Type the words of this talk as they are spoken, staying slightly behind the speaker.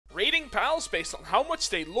pals based on how much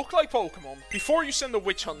they look like Pokemon. Before you send a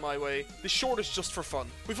witch hunt my way, this short is just for fun.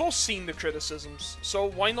 We've all seen the criticisms,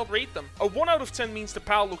 so why not rate them? A 1 out of 10 means the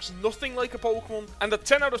pal looks nothing like a Pokemon, and a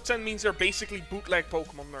 10 out of 10 means they're basically bootleg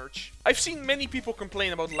Pokemon merch. I've seen many people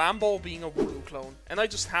complain about Lamball being a Wooloo clone, and I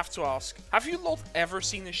just have to ask, have you lot ever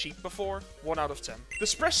seen a sheep before? 1 out of 10. The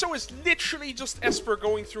Espresso is literally just Esper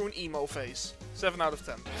going through an emo phase. 7 out of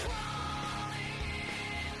 10.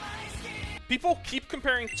 People keep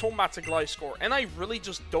comparing Tomat to Gliscor, and I really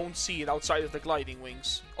just don't see it outside of the gliding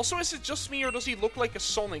wings. Also, is it just me or does he look like a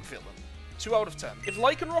Sonic villain? 2 out of 10. If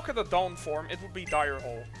Lycanroc had a Dawn form, it would be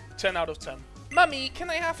Direhole. 10 out of 10. Mummy, can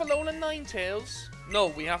I have Alolan Ninetales? No,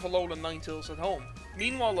 we have Alolan Ninetales at home.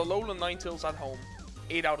 Meanwhile, Alolan Ninetales at home.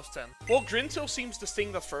 8 out of 10. While Grintail seems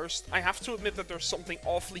distinct at first, I have to admit that there's something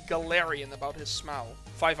awfully Galarian about his smile.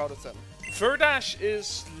 5 out of 10. Verdash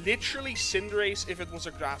is literally Cinderace if it was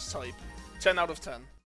a grass type. 10 out of 10.